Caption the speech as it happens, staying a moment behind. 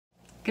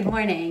Good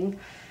morning.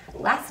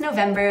 Last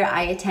November,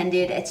 I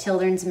attended a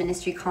children's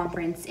ministry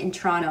conference in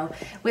Toronto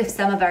with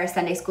some of our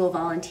Sunday school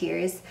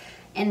volunteers.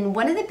 And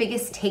one of the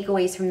biggest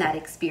takeaways from that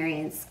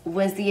experience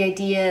was the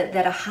idea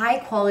that a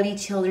high-quality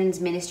children's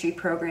ministry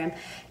program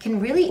can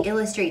really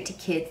illustrate to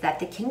kids that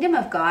the kingdom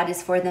of God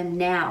is for them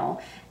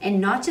now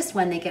and not just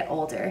when they get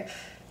older.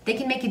 They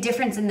can make a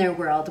difference in their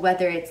world,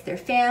 whether it's their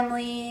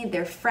family,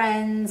 their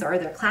friends, or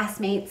their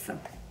classmates.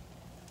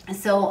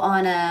 So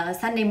on a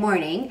Sunday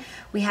morning,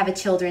 we have a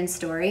children's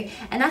story,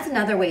 and that's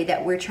another way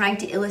that we're trying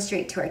to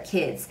illustrate to our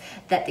kids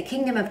that the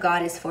kingdom of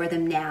God is for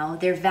them now.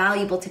 They're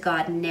valuable to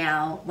God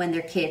now when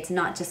they're kids,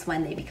 not just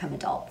when they become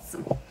adults.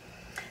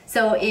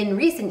 So in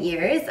recent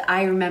years,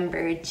 I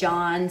remember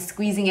John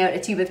squeezing out a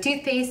tube of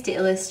toothpaste to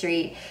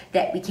illustrate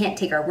that we can't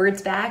take our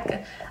words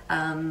back.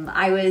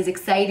 I was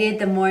excited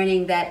the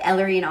morning that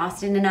Ellery and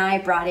Austin and I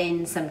brought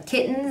in some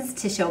kittens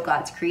to show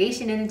God's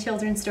creation in a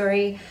children's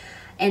story.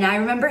 And I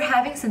remember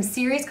having some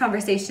serious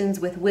conversations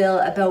with Will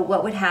about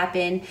what would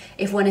happen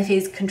if one of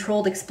his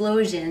controlled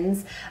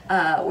explosions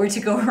were to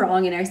go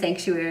wrong in our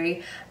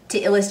sanctuary to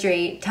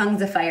illustrate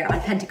tongues of fire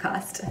on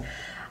Pentecost.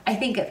 I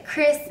think of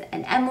Chris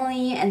and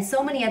Emily and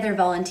so many other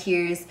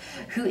volunteers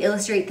who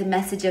illustrate the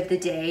message of the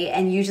day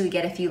and usually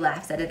get a few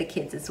laughs out of the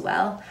kids as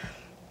well.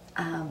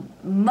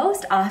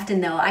 Most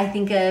often though, I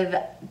think of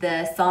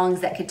the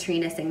songs that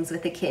Katrina sings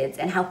with the kids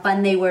and how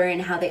fun they were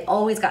and how they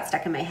always got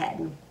stuck in my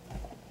head.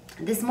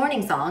 This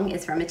morning's song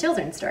is from a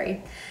children's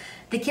story.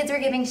 The kids were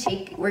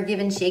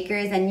given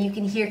shakers, and you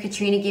can hear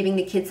Katrina giving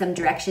the kids some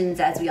directions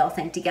as we all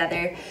sang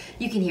together.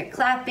 You can hear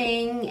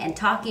clapping and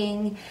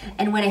talking,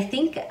 and when I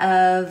think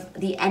of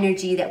the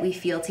energy that we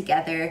feel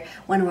together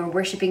when we're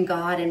worshiping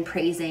God and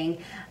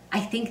praising,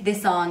 I think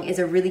this song is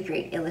a really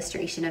great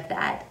illustration of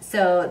that.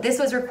 So this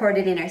was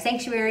recorded in our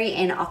sanctuary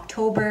in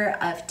October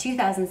of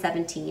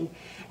 2017,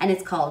 and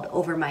it's called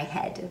Over My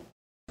Head.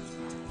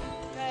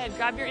 Good,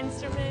 grab your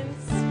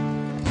instruments.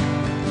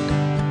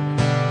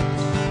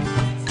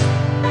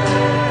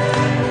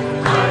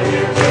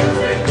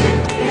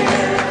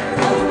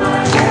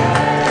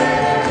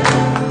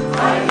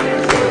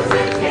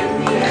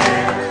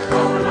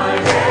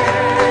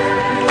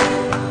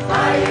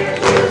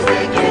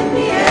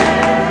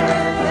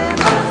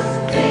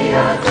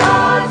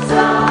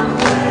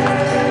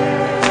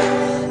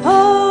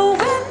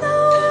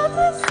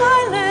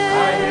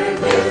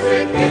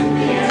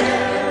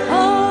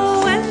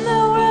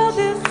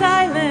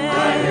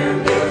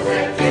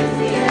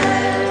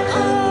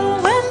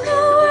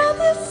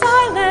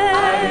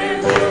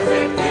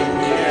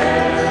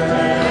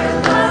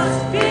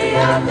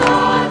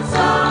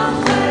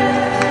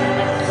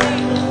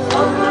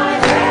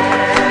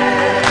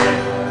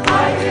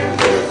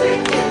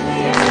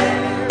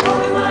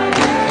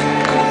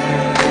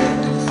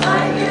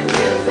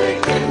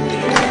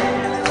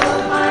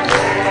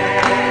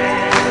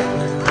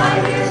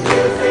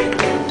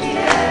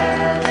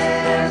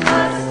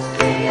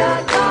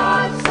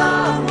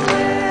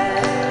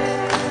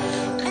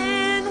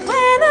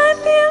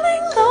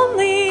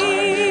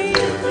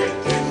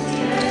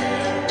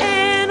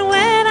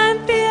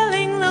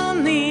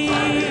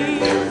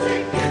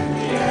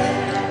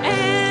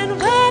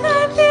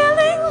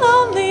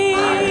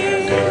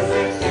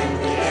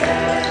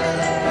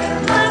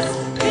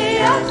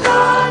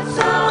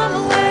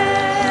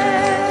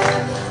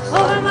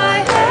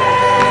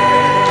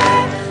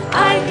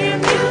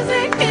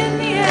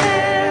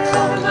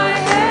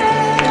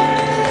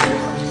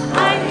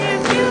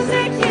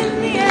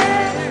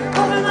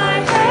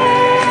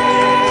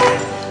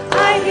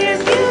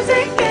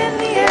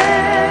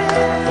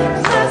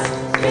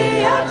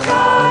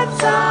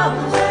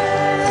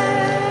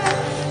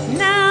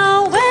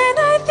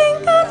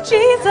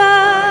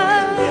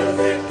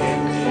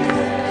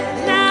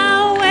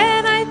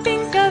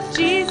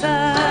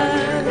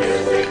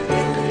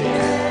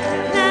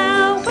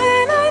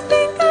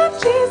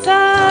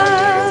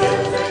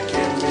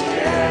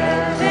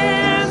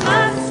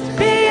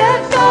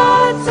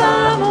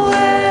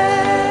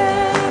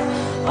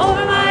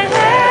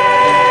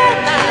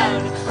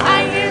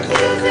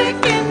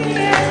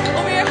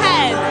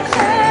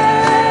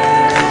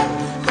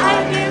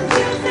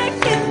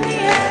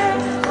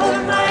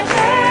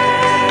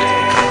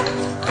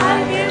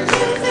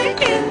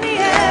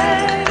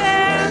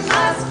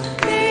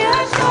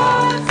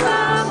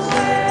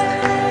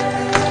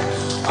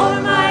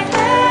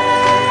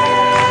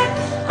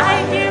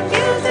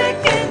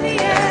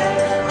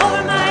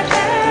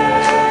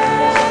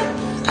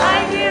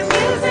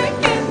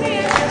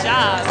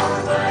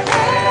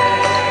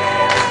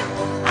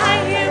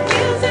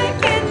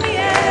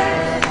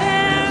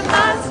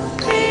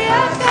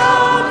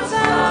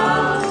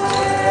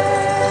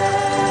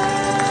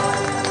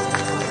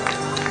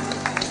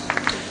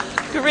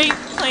 Great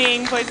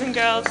playing, boys and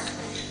girls.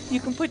 You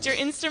can put your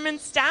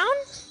instruments down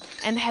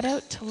and head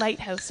out to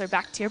Lighthouse or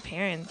back to your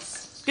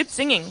parents. Good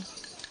singing.